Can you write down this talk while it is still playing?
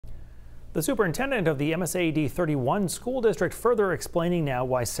The superintendent of the MSAD 31 school district further explaining now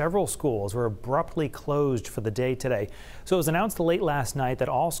why several schools were abruptly closed for the day today. So it was announced late last night that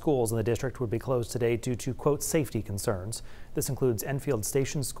all schools in the district would be closed today due to, quote, safety concerns. This includes Enfield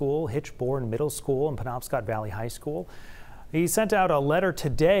Station School, Hitchborn Middle School, and Penobscot Valley High School. He sent out a letter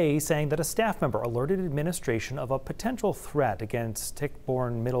today saying that a staff member alerted administration of a potential threat against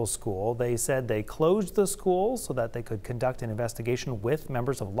Hitchborn Middle School. They said they closed the school so that they could conduct an investigation with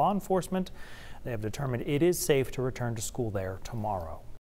members of law enforcement. They have determined it is safe to return to school there tomorrow.